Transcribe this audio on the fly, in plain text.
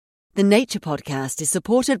The Nature Podcast is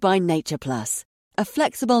supported by Nature Plus, a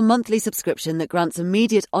flexible monthly subscription that grants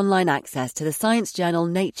immediate online access to the science journal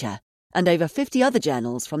Nature and over 50 other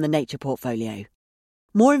journals from the Nature portfolio.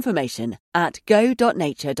 More information at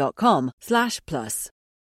go.nature.com/plus.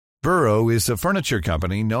 Burrow is a furniture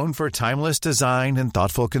company known for timeless design and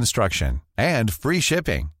thoughtful construction, and free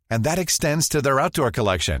shipping, and that extends to their outdoor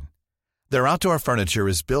collection. Their outdoor furniture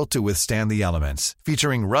is built to withstand the elements,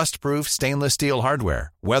 featuring rust-proof stainless steel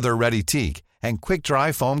hardware, weather-ready teak, and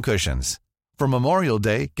quick-dry foam cushions. For Memorial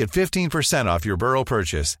Day, get 15% off your Burrow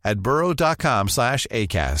purchase at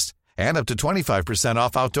burrow.com/acast, and up to 25%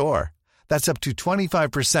 off outdoor. That's up to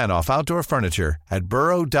 25% off outdoor furniture at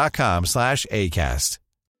burrow.com/acast.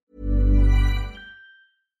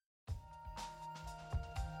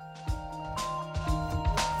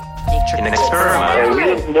 In an experiment. We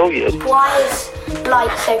don't know yet. Why is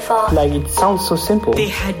light so far? Like, it sounds so simple. They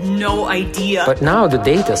had no idea. But now the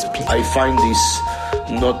data speaks. I find this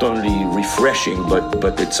not only refreshing,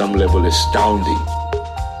 but at some level astounding.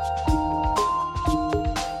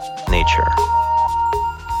 Nature.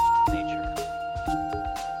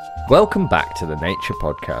 Welcome back to the Nature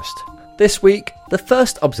Podcast. This week, the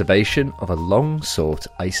first observation of a long-sought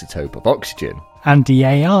isotope of oxygen. And the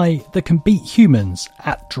AI that can beat humans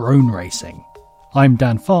at drone racing. I'm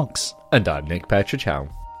Dan Fox. And I'm Nick Petrichow.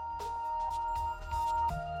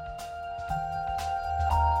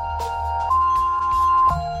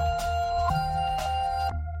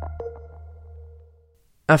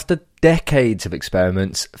 After decades of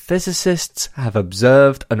experiments, physicists have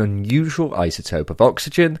observed an unusual isotope of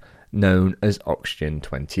oxygen known as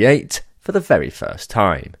oxygen-28 for the very first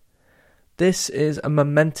time. This is a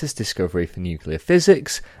momentous discovery for nuclear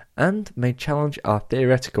physics and may challenge our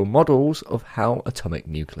theoretical models of how atomic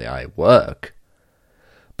nuclei work.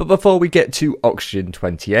 But before we get to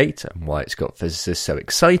oxygen-28 and why it's got physicists so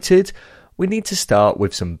excited, we need to start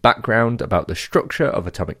with some background about the structure of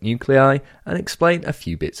atomic nuclei and explain a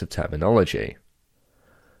few bits of terminology.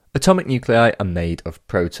 Atomic nuclei are made of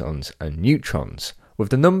protons and neutrons, with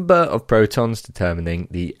the number of protons determining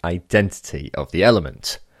the identity of the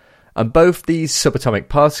element. And both these subatomic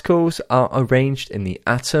particles are arranged in the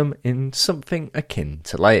atom in something akin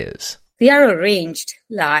to layers. They are arranged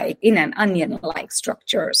like in an onion-like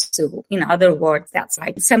structure. So in other words, that's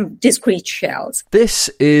like some discrete shells. This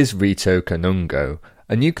is Rito Kanungo,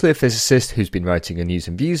 a nuclear physicist who's been writing a News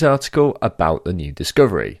and Views article about the new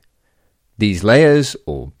discovery. These layers,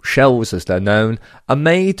 or shells as they're known, are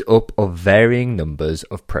made up of varying numbers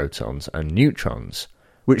of protons and neutrons,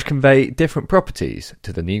 which convey different properties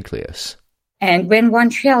to the nucleus. And when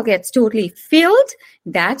one shell gets totally filled,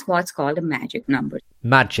 that's what's called a magic number.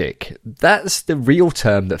 Magic. That's the real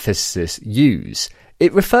term that physicists use.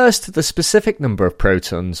 It refers to the specific number of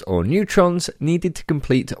protons or neutrons needed to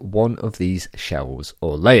complete one of these shells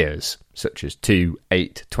or layers, such as 2,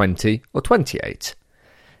 8, 20, or 28.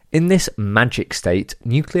 In this magic state,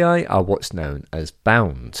 nuclei are what's known as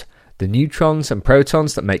bound. The neutrons and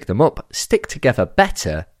protons that make them up stick together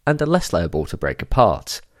better and are less liable to break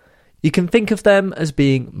apart. You can think of them as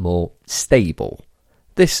being more stable.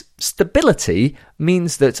 This stability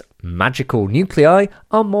means that magical nuclei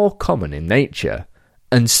are more common in nature,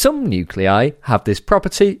 and some nuclei have this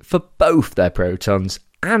property for both their protons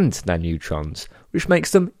and their neutrons, which makes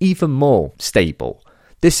them even more stable.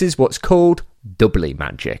 This is what's called doubly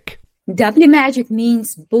magic. Doubly magic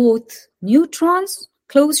means both neutrons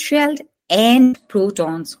closed-shelled and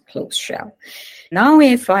protons closed-shell. Now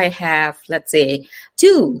if I have, let's say,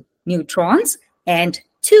 2 neutrons and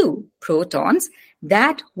 2 protons,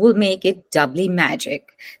 that will make it doubly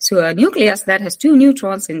magic. So a nucleus that has 2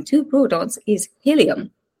 neutrons and 2 protons is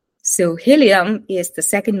helium. So helium is the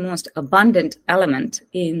second most abundant element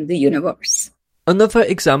in the universe. Another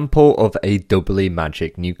example of a doubly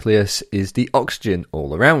magic nucleus is the oxygen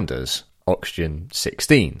all around us,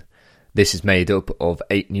 oxygen-16. This is made up of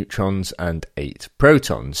 8 neutrons and 8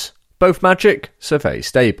 protons. Both magic, so very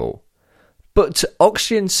stable. But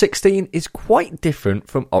oxygen-16 is quite different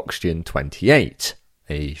from oxygen-28,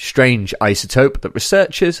 a strange isotope that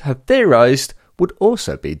researchers have theorised would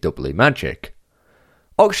also be doubly magic.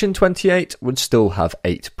 Oxygen-28 would still have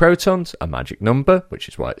 8 protons, a magic number, which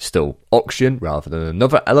is why it's still oxygen rather than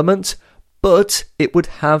another element, but it would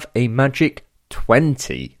have a magic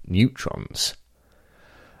 20 neutrons.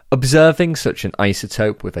 Observing such an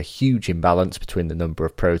isotope with a huge imbalance between the number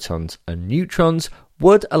of protons and neutrons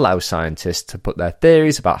would allow scientists to put their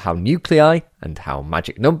theories about how nuclei and how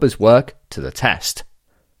magic numbers work to the test.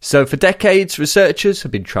 So for decades, researchers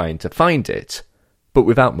have been trying to find it, but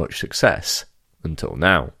without much success, until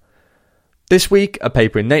now. This week, a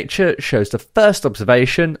paper in Nature shows the first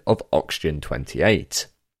observation of oxygen-28.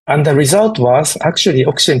 And the result was actually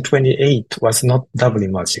oxygen-28 was not doubly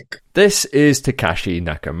magic. This is Takashi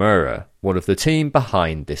Nakamura, one of the team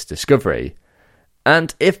behind this discovery.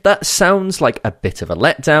 And if that sounds like a bit of a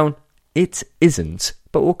letdown, it isn't,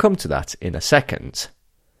 but we'll come to that in a second.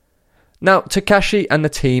 Now, Takashi and the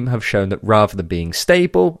team have shown that rather than being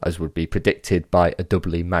stable, as would be predicted by a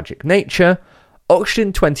doubly magic nature,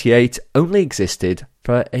 oxygen-28 only existed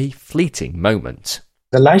for a fleeting moment.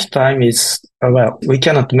 The lifetime is, we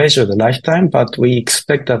cannot measure the lifetime, but we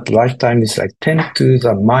expect that lifetime is like 10 to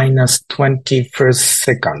the minus 21st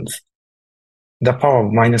seconds. The power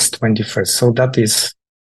of minus 21st. So that is,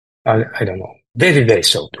 I don't know, very, very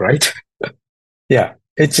short, right? Yeah.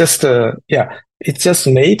 It's just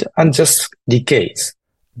made and just decays.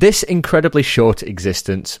 This incredibly short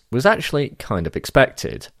existence was actually kind of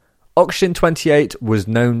expected. Oxygen-28 was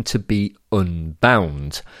known to be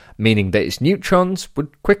unbound, meaning that its neutrons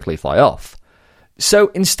would quickly fly off. So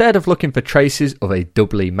instead of looking for traces of a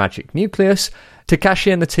doubly magic nucleus,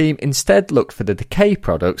 Takashi and the team instead looked for the decay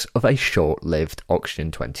products of a short-lived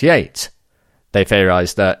oxygen-28. They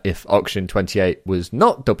theorised that if oxygen-28 was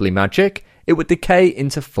not doubly magic, it would decay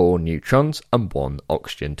into 4 neutrons and 1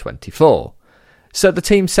 oxygen-24. So the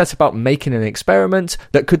team set about making an experiment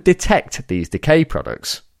that could detect these decay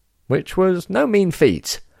products, which was no mean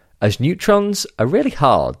feat, as neutrons are really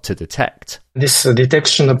hard to detect. This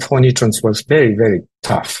detection of 4 neutrons was very, very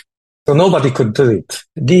tough. So nobody could do it.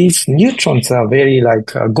 These neutrons are very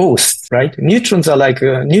like ghosts, right? Neutrons are like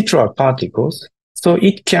neutral particles. So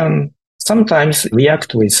it can sometimes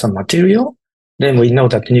react with some material. Then we know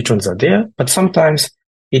that neutrons are there. But sometimes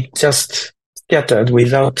it just scattered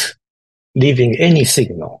without leaving any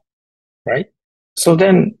signal, right? So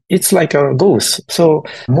then it's like a ghost. So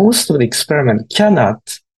most of the experiment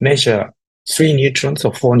cannot measure 3 neutrons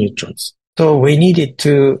or 4 neutrons. So we needed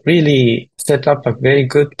to really set up a very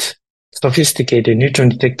good, sophisticated neutron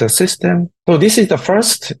detector system. So this is the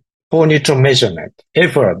first 4 neutron measurement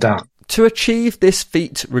ever done. To achieve this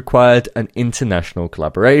feat required an international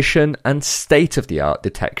collaboration and state-of-the-art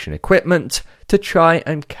detection equipment to try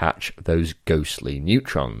and catch those ghostly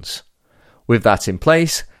neutrons. With that in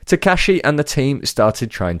place, Takashi and the team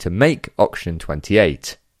started trying to make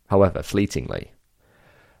oxygen-28, however fleetingly.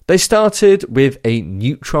 They started with a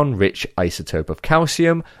neutron-rich isotope of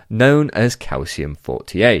calcium known as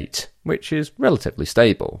calcium-48, which is relatively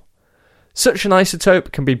stable. Such an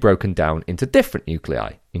isotope can be broken down into different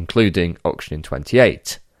nuclei, including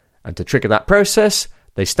oxygen-28, and to trigger that process,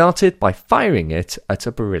 they started by firing it at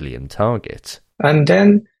a beryllium target. And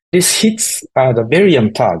then this hits the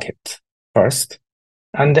barium target first.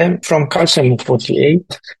 And then from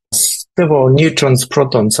calcium-48, several neutrons,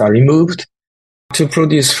 protons are removed to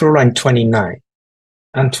produce fluorine-29.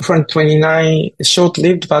 And fluorine-29 is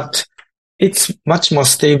short-lived, but it's much more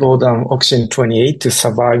stable than oxygen-28 to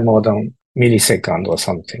survive more than millisecond or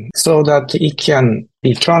something, so that it can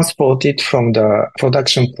be transported from the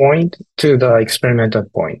production point to the experimental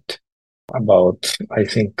point, about, I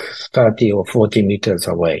think, 30 or 40 meters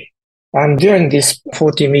away. And during this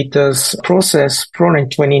 40 meters process,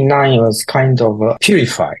 fluorine-29 was kind of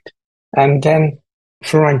purified. And then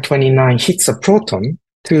fluorine-29 hits a proton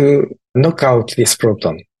to knock out this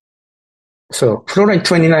proton. So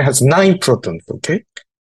fluorine-29 has 9 protons, okay?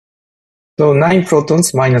 So 9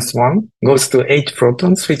 protons minus 1 goes to 8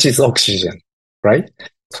 protons, which is oxygen, right?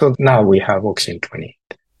 So now we have oxygen-28.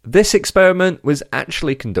 This experiment was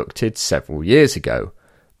actually conducted several years ago,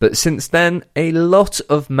 but since then a lot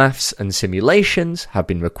of maths and simulations have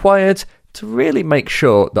been required to really make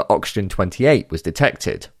sure that oxygen-28 was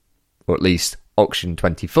detected, or at least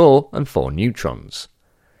oxygen-24 and 4 neutrons.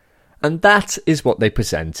 And that is what they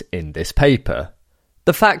present in this paper.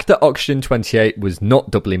 The fact that oxygen-28 was not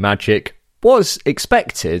doubly magic was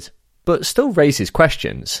expected, but still raises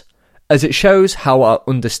questions, as it shows how our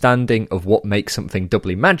understanding of what makes something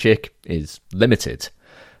doubly magic is limited.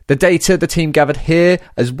 The data the team gathered here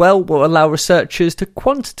as well will allow researchers to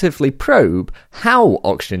quantitatively probe how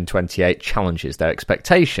oxygen-28 challenges their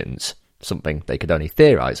expectations, something they could only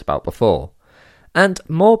theorise about before. And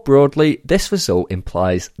more broadly, this result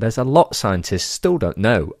implies there's a lot scientists still don't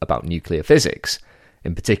know about nuclear physics,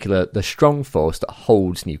 in particular the strong force that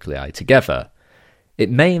holds nuclei together. It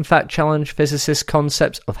may in fact challenge physicists'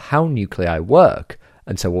 concepts of how nuclei work,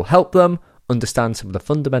 and so will help them understand some of the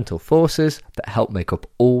fundamental forces that help make up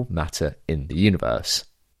all matter in the universe.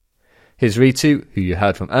 Here's Ritu, who you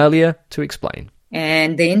heard from earlier, to explain.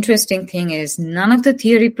 And the interesting thing is none of the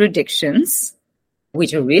theory predictions,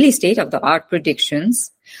 which are really state-of-the-art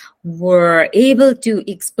predictions, were able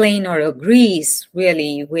to explain or agrees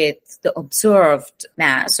really with the observed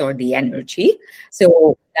mass or the energy.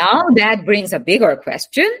 So now that brings a bigger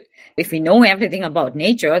question. If we know everything about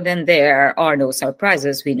nature, then there are no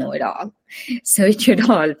surprises. We know it all. So it should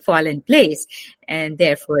all fall in place. And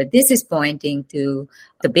therefore, this is pointing to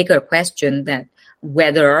the bigger question that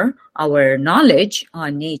whether our knowledge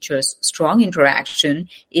on nature's strong interaction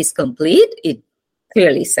is complete. It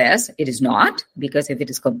clearly says it is not, because if it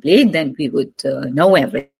is complete, then we would know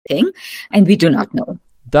everything, and we do not know.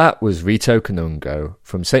 That was Rito Kanungo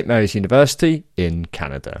from St. Mary's University in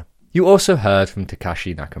Canada. You also heard from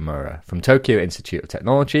Takashi Nakamura from Tokyo Institute of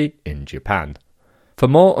Technology in Japan. For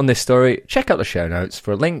more on this story, check out the show notes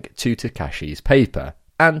for a link to Takashi's paper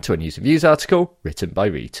and to a news and views article written by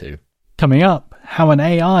Ritu. Coming up, how an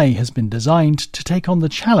AI has been designed to take on the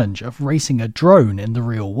challenge of racing a drone in the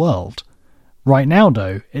real world. Right now,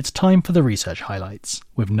 though, it's time for the research highlights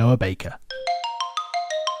with Noah Baker.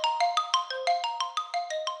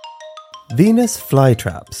 Venus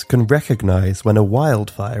flytraps can recognise when a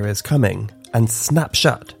wildfire is coming and snap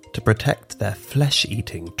shut to protect their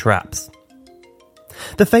flesh-eating traps.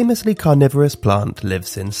 The famously carnivorous plant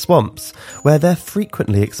lives in swamps, where they're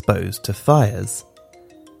frequently exposed to fires.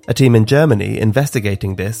 A team in Germany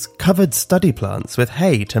investigating this covered study plants with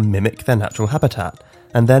hay to mimic their natural habitat,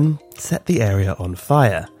 and then set the area on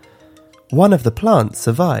fire. One of the plants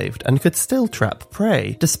survived and could still trap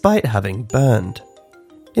prey despite having burned.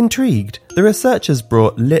 Intrigued, the researchers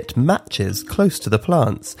brought lit matches close to the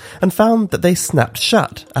plants and found that they snapped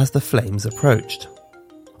shut as the flames approached.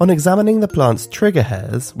 On examining the plant's trigger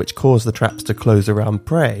hairs, which cause the traps to close around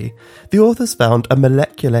prey, the authors found a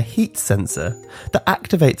molecular heat sensor that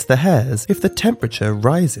activates the hairs if the temperature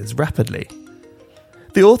rises rapidly.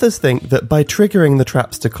 The authors think that by triggering the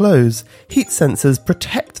traps to close, heat sensors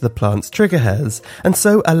protect the plant's trigger hairs and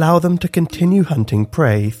so allow them to continue hunting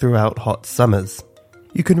prey throughout hot summers.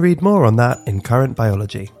 You can read more on that in Current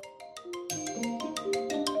Biology.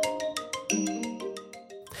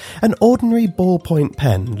 An ordinary ballpoint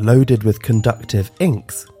pen loaded with conductive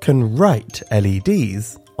inks can write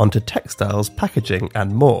LEDs onto textiles, packaging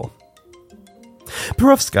and more.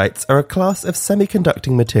 Perovskites are a class of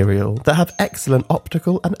semiconducting material that have excellent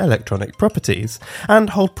optical and electronic properties and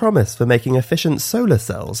hold promise for making efficient solar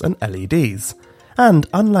cells and LEDs. And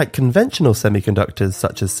unlike conventional semiconductors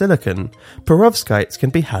such as silicon, perovskites can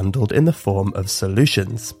be handled in the form of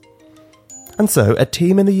solutions. And so a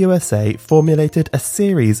team in the USA formulated a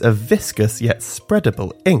series of viscous yet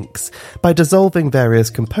spreadable inks by dissolving various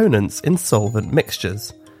components in solvent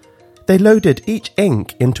mixtures. They loaded each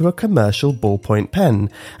ink into a commercial ballpoint pen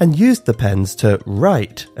and used the pens to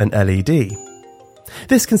write an LED.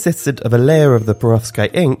 This consisted of a layer of the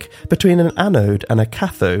perovskite ink between an anode and a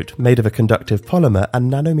cathode made of a conductive polymer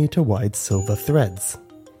and nanometer-wide silver threads.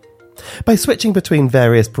 By switching between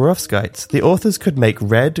various perovskites, the authors could make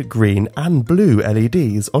red, green and blue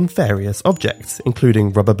LEDs on various objects,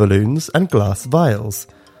 including rubber balloons and glass vials.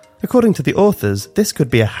 According to the authors, this could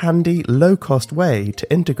be a handy, low-cost way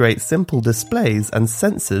to integrate simple displays and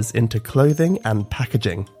sensors into clothing and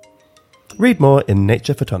packaging. Read more in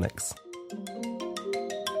Nature Photonics.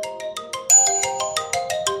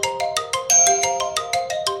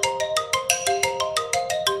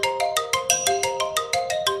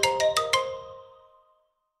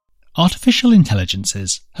 Artificial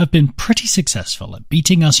intelligences have been pretty successful at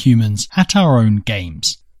beating us humans at our own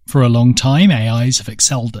games. For a long time, AIs have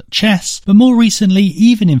excelled at chess, but more recently,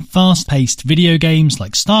 even in fast-paced video games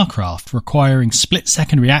like StarCraft requiring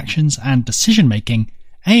split-second reactions and decision-making,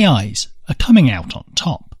 AIs are coming out on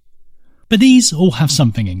top. But these all have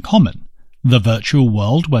something in common. The virtual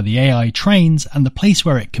world where the AI trains and the place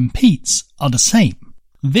where it competes are the same.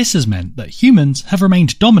 This has meant that humans have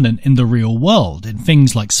remained dominant in the real world in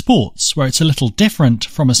things like sports, where it's a little different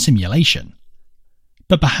from a simulation.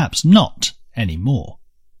 But perhaps not anymore.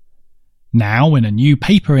 Now, in a new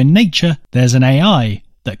paper in Nature, there's an AI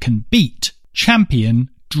that can beat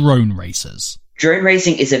champion drone racers. Drone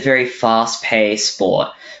racing is a very fast-paced sport.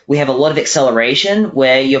 We have a lot of acceleration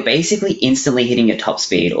where you're basically instantly hitting your top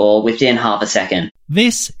speed, or within half a second.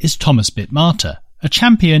 This is Thomas Bitmata, a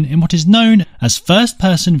champion in what is known as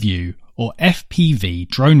first-person view, or FPV,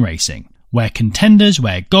 drone racing, where contenders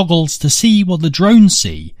wear goggles to see what the drones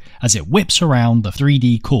see as it whips around the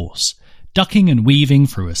 3D course, ducking and weaving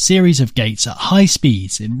through a series of gates at high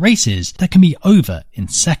speeds in races that can be over in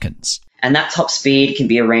seconds. And that top speed can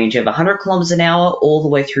be a range of 100 kilometers an hour all the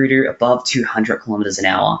way through to above 200 kilometers an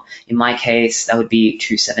hour. In my case, that would be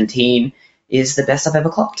 217 is the best I've ever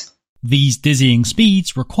clocked. These dizzying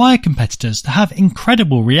speeds require competitors to have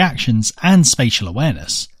incredible reactions and spatial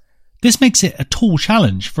awareness. This makes it a tall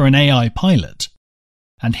challenge for an AI pilot.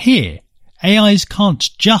 And here, AIs can't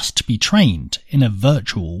just be trained in a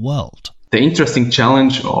virtual world. The interesting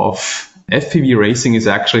challenge of FPV racing is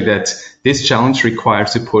actually that this challenge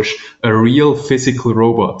requires to push a real physical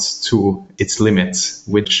robot to its limits,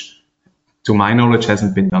 which, to my knowledge,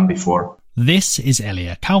 hasn't been done before. This is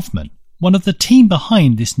Elia Kaufman, one of the team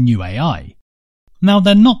behind this new AI. Now,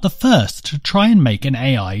 they're not the first to try and make an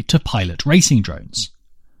AI to pilot racing drones.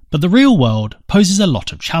 But the real world poses a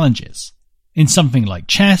lot of challenges. In something like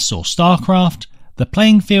chess or StarCraft, the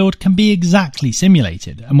playing field can be exactly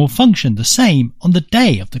simulated and will function the same on the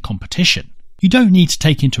day of the competition. You don't need to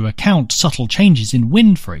take into account subtle changes in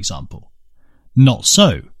wind, for example. Not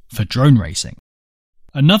so for drone racing.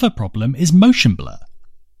 Another problem is motion blur.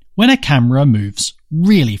 When a camera moves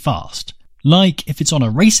really fast, like if it's on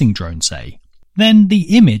a racing drone, say, then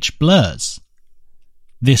the image blurs.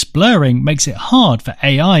 This blurring makes it hard for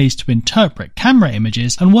AIs to interpret camera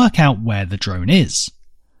images and work out where the drone is.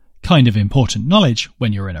 Kind of important knowledge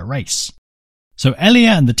when you're in a race. So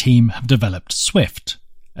Elia and the team have developed Swift,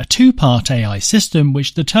 a two-part AI system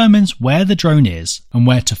which determines where the drone is and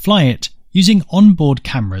where to fly it using onboard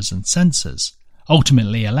cameras and sensors,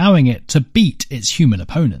 ultimately allowing it to beat its human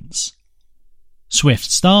opponents.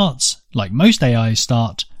 Swift starts, like most AIs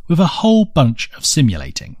start, with a whole bunch of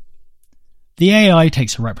simulating. The AI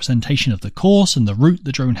takes a representation of the course and the route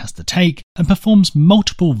the drone has to take and performs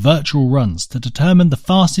multiple virtual runs to determine the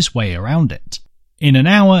fastest way around it. In an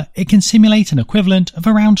hour, it can simulate an equivalent of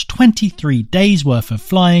around 23 days worth of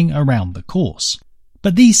flying around the course.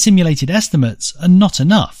 But these simulated estimates are not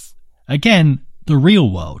enough. Again, the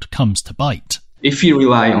real world comes to bite. If we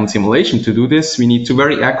rely on simulation to do this, we need to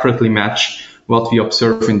very accurately match what we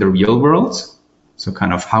observe in the real world. So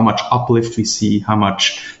kind of how much uplift we see, how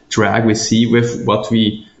much drag we see with what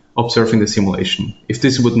we observe in the simulation. If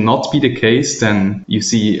this would not be the case, then you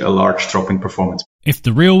see a large drop in performance. If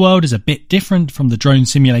the real world is a bit different from the drone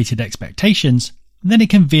simulated expectations, then it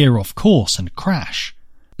can veer off course and crash.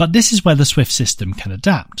 But this is where the Swift system can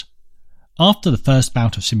adapt. After the first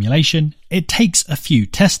bout of simulation, it takes a few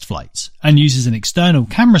test flights and uses an external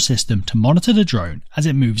camera system to monitor the drone as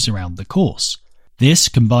it moves around the course. This,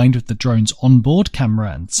 combined with the drone's onboard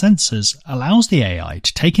camera and sensors, allows the AI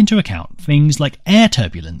to take into account things like air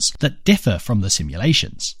turbulence that differ from the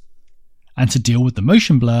simulations. And to deal with the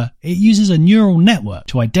motion blur, it uses a neural network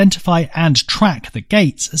to identify and track the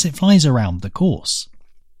gates as it flies around the course.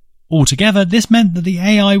 Altogether, this meant that the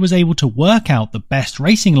AI was able to work out the best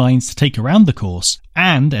racing lines to take around the course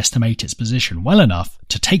and estimate its position well enough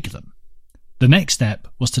to take them. The next step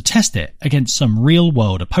was to test it against some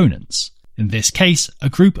real-world opponents. In this case, a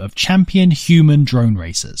group of champion human drone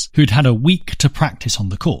racers who'd had a week to practice on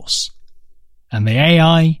the course. And the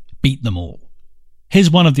AI beat them all. Here's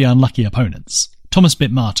one of the unlucky opponents, Thomas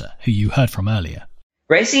Bitmarter, who you heard from earlier.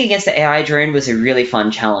 Racing against the AI drone was a really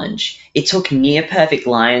fun challenge. It took near perfect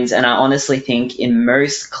lines, and I honestly think in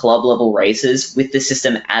most club level races, with the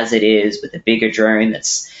system as it is, with a bigger drone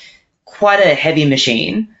that's quite a heavy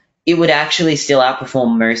machine, it would actually still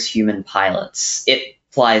outperform most human pilots. It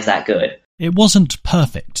flies that good. It wasn't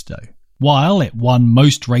perfect, though. While it won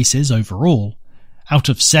most races overall, out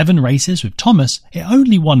of 7 races with Thomas, it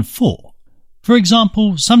only won 4. For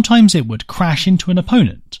example, sometimes it would crash into an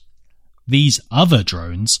opponent. These other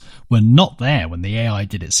drones were not there when the AI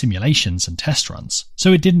did its simulations and test runs,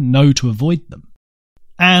 so it didn't know to avoid them.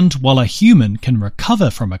 And while a human can recover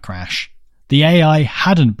from a crash, the AI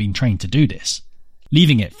hadn't been trained to do this,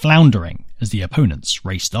 leaving it floundering as the opponents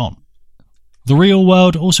raced on. The real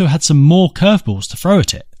world also had some more curveballs to throw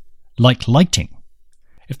at it, like lighting.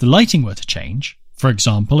 If the lighting were to change, for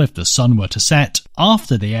example if the sun were to set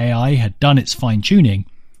after the AI had done its fine-tuning,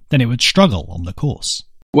 then it would struggle on the course.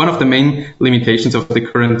 One of the main limitations of the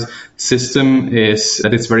current system is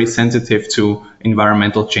that it's very sensitive to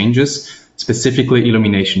environmental changes, specifically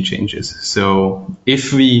illumination changes. So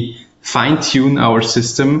if we fine-tune our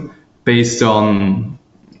system based on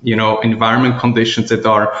environment conditions that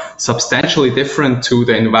are substantially different to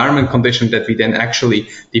the environment condition that we then actually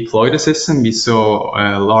deploy the system, we saw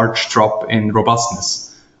a large drop in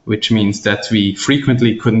robustness, which means that we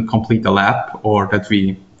frequently couldn't complete a lap or that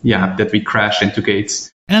we crashed into gates.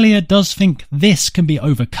 Elia does think this can be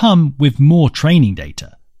overcome with more training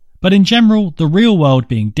data. But in general, the real world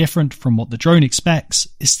being different from what the drone expects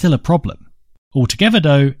is still a problem. Altogether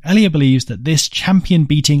though, Elia believes that this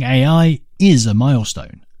champion-beating AI is a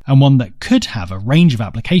milestone, and one that could have a range of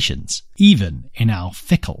applications, even in our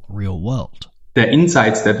fickle real world. The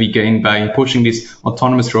insights that we gain by pushing these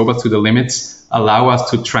autonomous robots to the limits allow us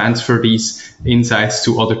to transfer these insights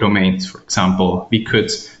to other domains. For example, we could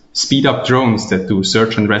speed up drones that do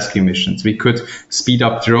search and rescue missions. We could speed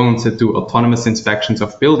up drones that do autonomous inspections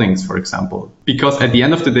of buildings, for example. Because at the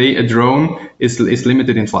end of the day, a drone is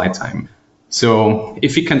limited in flight time. So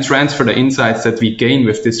if we can transfer the insights that we gain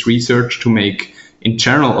with this research to make, in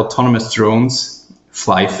general, autonomous drones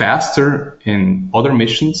fly faster in other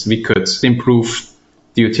missions, we could improve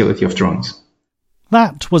the utility of drones.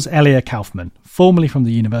 That was Elia Kaufmann, formerly from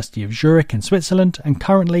the University of Zurich in Switzerland and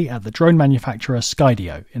currently at the drone manufacturer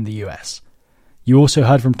Skydio in the US. You also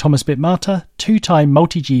heard from Thomas Bittmater, two-time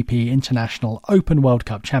multi-GP international Open World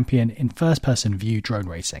Cup champion in first-person view drone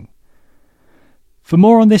racing. For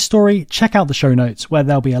more on this story, check out the show notes where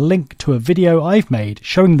there'll be a link to a video I've made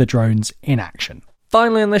showing the drones in action.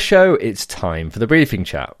 Finally on the show, it's time for the briefing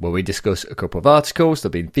chat, where we discuss a couple of articles that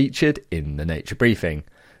have been featured in the Nature briefing.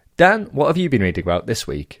 Dan, what have you been reading about this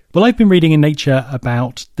week? Well, I've been reading in Nature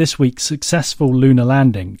about this week's successful lunar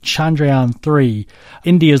landing, Chandrayaan-3,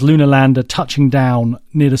 India's lunar lander touching down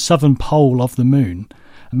near the southern pole of the moon,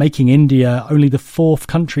 making India only the fourth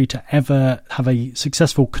country to ever have a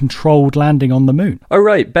successful controlled landing on the moon. Oh,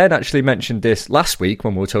 right. Ben actually mentioned this last week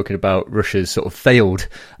when we were talking about Russia's sort of failed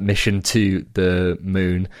mission to the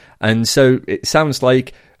moon. And so it sounds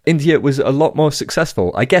like India was a lot more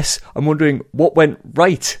successful. I guess I'm wondering what went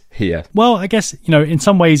right here. Well, I guess, in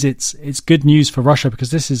some ways it's good news for Russia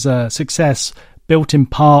because this is a success built in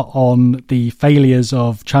part on the failures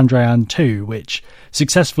of Chandrayaan-2, which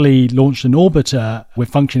successfully launched an orbiter with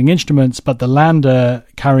functioning instruments, but the lander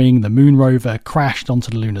carrying the moon rover crashed onto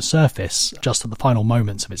the lunar surface just at the final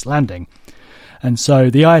moments of its landing. And so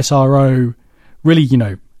the ISRO really,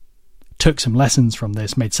 took some lessons from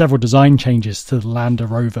this, made several design changes to the lander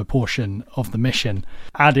rover portion of the mission,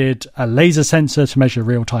 added a laser sensor to measure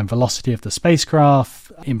real-time velocity of the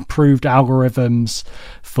spacecraft, improved algorithms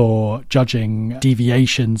for judging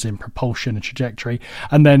deviations in propulsion and trajectory,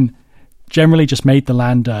 and then generally just made the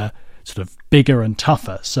lander sort of bigger and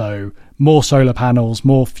tougher. So more solar panels,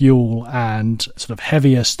 more fuel, and sort of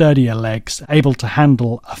heavier, sturdier legs, able to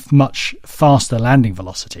handle a much faster landing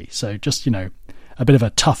velocity. So just, a bit of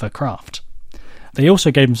a tougher craft. They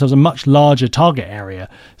also gave themselves a much larger target area.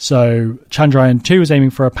 So Chandrayaan-2 was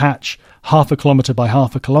aiming for a patch 0.5 kilometre by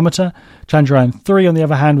 0.5 kilometre. Chandrayaan-3, on the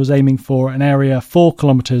other hand, was aiming for an area 4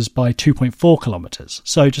 kilometres by 2.4 kilometres.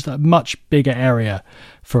 So just a much bigger area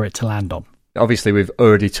for it to land on. Obviously, we've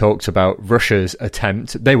already talked about Russia's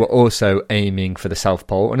attempt. They were also aiming for the South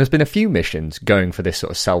Pole, and there's been a few missions going for this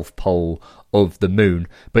sort of South Pole of the moon,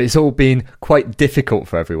 but it's all been quite difficult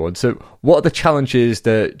for everyone. So what are the challenges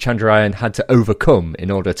that Chandrayaan had to overcome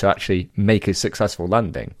in order to actually make a successful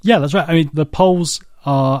landing? Yeah, that's right. I mean, the poles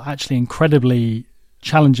are actually incredibly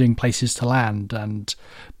challenging places to land, and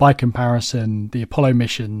by comparison, the Apollo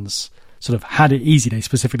missions sort of had it easy. They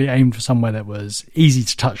specifically aimed for somewhere that was easy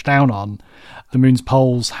to touch down on. The moon's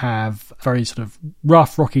poles have very sort of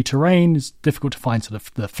rough, rocky terrain. It's difficult to find sort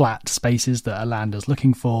of the flat spaces that a lander's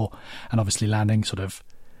looking for. And obviously landing sort of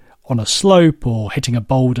on a slope or hitting a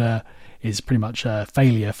boulder is pretty much a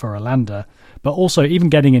failure for a lander. But also even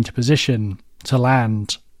getting into position to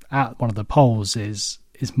land at one of the poles is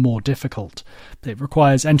more difficult. It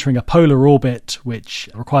requires entering a polar orbit, which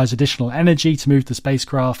requires additional energy to move the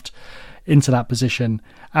spacecraft into that position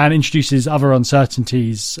and introduces other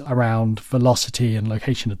uncertainties around velocity and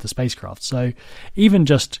location of the spacecraft. So even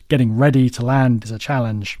just getting ready to land is a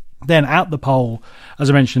challenge. Then at the pole,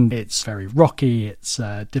 as I mentioned, it's very rocky, it's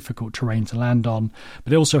difficult terrain to land on,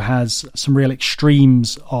 but it also has some real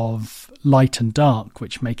extremes of light and dark,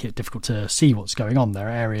 which make it difficult to see what's going on. There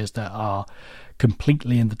are areas that are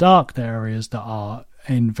completely in the dark, there are areas that are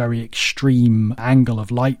in very extreme angle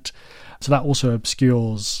of light. So that also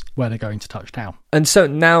obscures where they're going to touch down. And so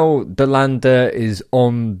now the lander is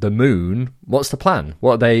on the moon. What's the plan?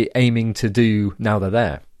 What are they aiming to do now they're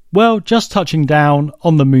there? Well, just touching down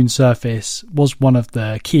on the moon's surface was one of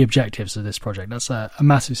the key objectives of this project. That's a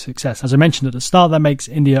massive success. As I mentioned at the start, that makes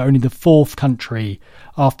India only the fourth country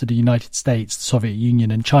after the United States, the Soviet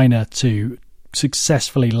Union and China to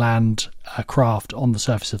successfully land a craft on the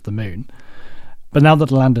surface of the moon. But now that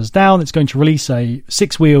the lander's down, it's going to release a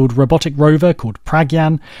 6-wheeled robotic rover called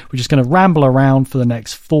Pragyan, which is going to ramble around for the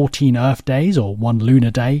next 14 Earth days, or 1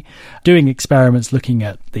 lunar day, doing experiments looking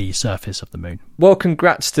at the surface of the moon. Well,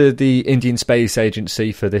 congrats to the Indian Space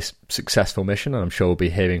Agency for this successful mission. I'm sure we'll be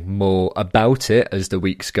hearing more about it as the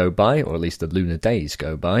weeks go by, or at least the lunar days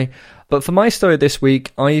go by. But for my story this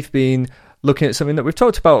week, I've been looking at something that we've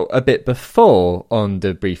talked about a bit before on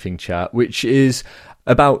the briefing chat, which is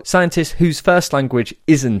about scientists whose first language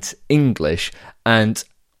isn't English and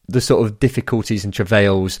the sort of difficulties and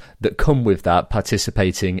travails that come with that,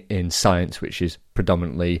 participating in science which is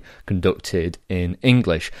predominantly conducted in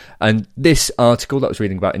English. And this article that I was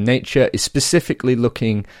reading about in Nature is specifically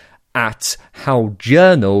looking at how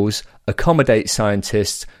journals accommodate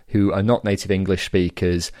scientists who are not native English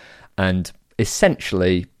speakers, and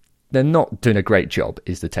essentially they're not doing a great job,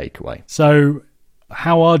 is the takeaway. So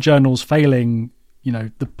how are journals failing,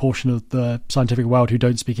 the portion of the scientific world who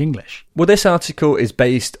don't speak English? Well, this article is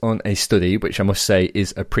based on a study, which I must say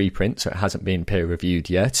is a preprint, so it hasn't been peer-reviewed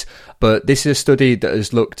yet. But this is a study that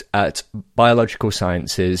has looked at biological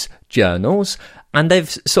sciences journals, and they've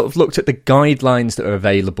sort of looked at the guidelines that are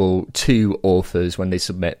available to authors when they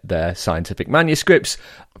submit their scientific manuscripts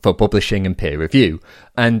for publishing and peer review.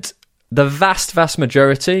 And the vast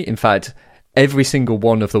majority, in fact, every single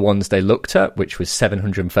one of the ones they looked at, which was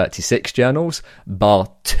 736 journals,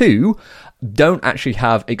 bar 2, don't actually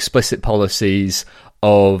have explicit policies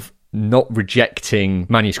of not rejecting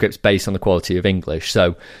manuscripts based on the quality of English.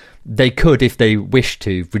 So they could, if they wish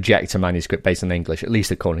to, reject a manuscript based on English, at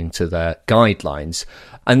least according to their guidelines.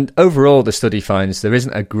 And overall, the study finds there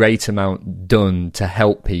isn't a great amount done to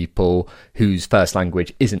help people whose first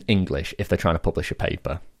language isn't English if they're trying to publish a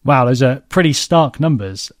paper. Wow, those are pretty stark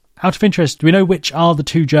numbers. Out of interest, do we know which are the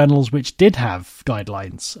 2 journals which did have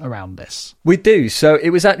guidelines around this? We do. So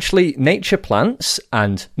it was actually Nature Plants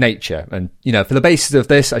and Nature. And, for the basis of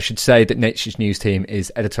this, I should say that Nature's news team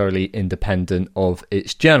is editorially independent of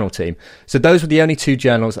its journal team. So those were the only 2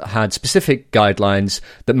 journals that had specific guidelines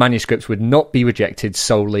that manuscripts would not be rejected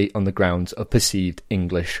solely on the grounds of perceived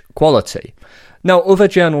English quality. Now, other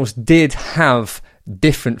journals did have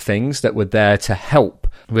different things that were there to help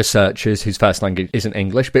researchers whose first language isn't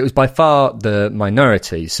English, but it was by far the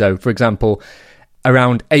minority. So, for example,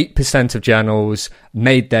 around 8% of journals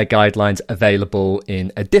made their guidelines available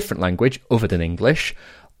in a different language other than English.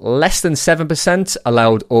 Less than 7%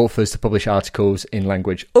 allowed authors to publish articles in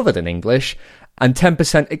language other than English, and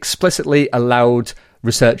 10% explicitly allowed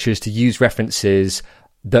researchers to use references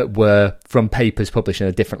that were from papers published in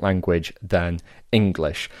a different language than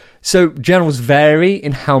English. So journals vary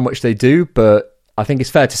in how much they do, but I think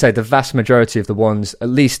it's fair to say the vast majority of the ones at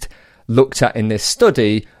least looked at in this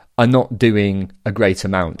study are not doing a great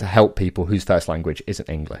amount to help people whose first language isn't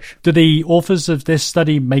English. Do the authors of this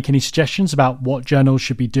study make any suggestions about what journals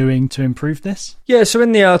should be doing to improve this? Yeah, so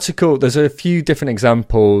in the article, there's a few different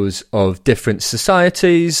examples of different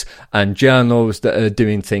societies and journals that are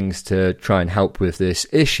doing things to try and help with this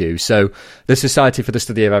issue. So the Society for the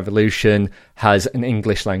Study of Evolution has an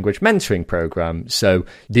English language mentoring program. So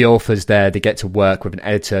the authors there, they get to work with an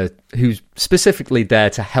editor who's specifically there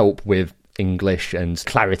to help with English and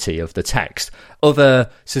clarity of the text. Other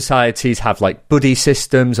societies have like buddy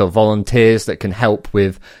systems or volunteers that can help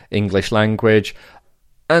with English language.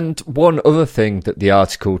 And one other thing that the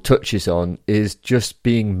article touches on is just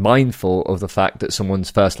being mindful of the fact that someone's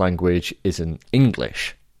first language isn't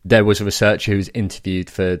English. There was a researcher who was interviewed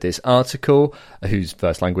for this article whose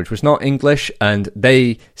first language was not English, and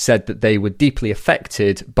they said that they were deeply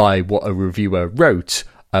affected by what a reviewer wrote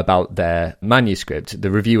about their manuscript. The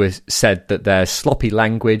reviewer said that their sloppy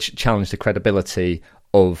language challenged the credibility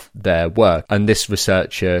of their work. And this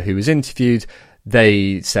researcher who was interviewed,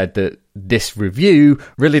 they said that this review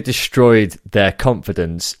really destroyed their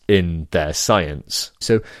confidence in their science.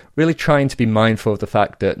 So really trying to be mindful of the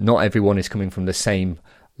fact that not everyone is coming from the same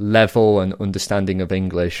level and understanding of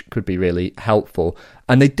English could be really helpful.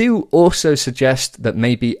 And they do also suggest that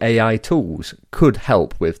maybe AI tools could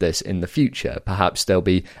help with this in the future. Perhaps there'll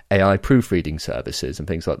be AI proofreading services and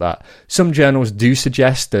things like that. Some journals do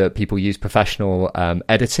suggest that people use professional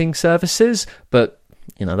editing services, but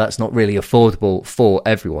that's not really affordable for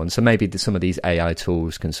everyone. So maybe some of these AI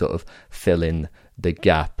tools can sort of fill in the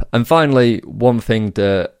gap. And finally, one thing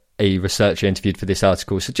that a researcher interviewed for this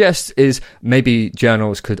article suggests is maybe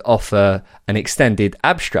journals could offer an extended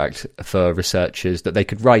abstract for researchers that they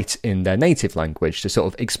could write in their native language to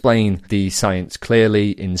sort of explain the science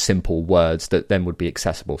clearly in simple words that then would be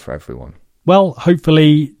accessible for everyone. Well,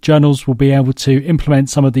 hopefully journals will be able to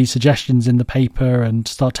implement some of these suggestions in the paper and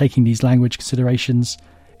start taking these language considerations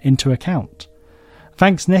into account.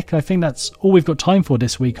 Thanks, Nick. I think that's all we've got time for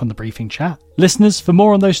this week on the Briefing Chat. Listeners, for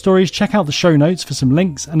more on those stories, check out the show notes for some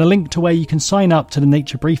links and a link to where you can sign up to the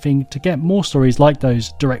Nature Briefing to get more stories like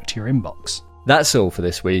those direct to your inbox. That's all for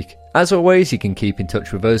this week. As always, you can keep in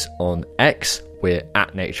touch with us on X, we're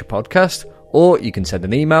at Nature Podcast, or you can send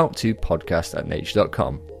an email to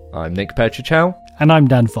podcast@nature.com. I'm Nick Petrichow. And I'm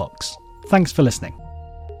Dan Fox. Thanks for listening.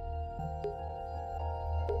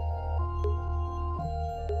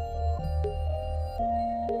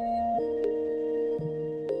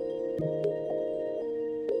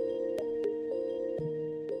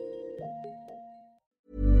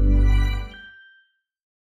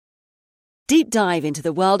 Deep dive into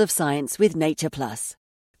the world of science with Nature Plus.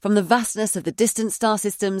 From the vastness of the distant star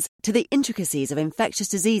systems to the intricacies of infectious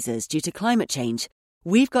diseases due to climate change,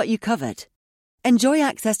 we've got you covered. Enjoy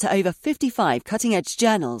access to over 55 cutting-edge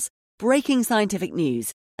journals, breaking scientific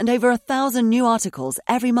news, and over 1,000 new articles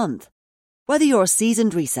every month. Whether you're a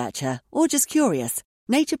seasoned researcher or just curious,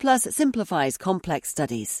 Nature Plus simplifies complex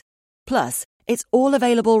studies. Plus, it's all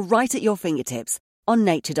available right at your fingertips on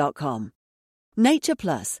nature.com. Nature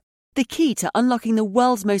Plus, the key to unlocking the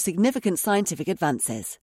world's most significant scientific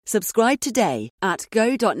advances. Subscribe today at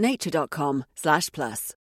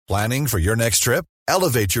go.nature.com/plus. Planning for your next trip?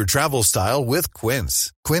 Elevate your travel style with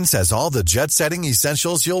Quince. Quince has all the jet-setting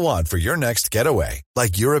essentials you'll want for your next getaway,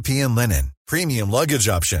 like European linen, premium luggage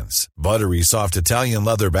options, buttery soft Italian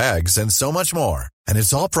leather bags, and so much more. And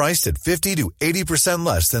it's all priced at 50 to 80%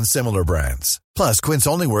 less than similar brands. Plus, Quince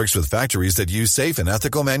only works with factories that use safe and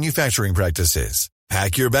ethical manufacturing practices.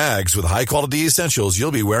 Pack your bags with high-quality essentials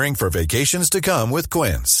you'll be wearing for vacations to come with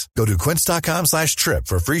Quince. Go to quince.com/trip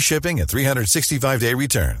for free shipping and 365-day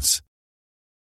returns.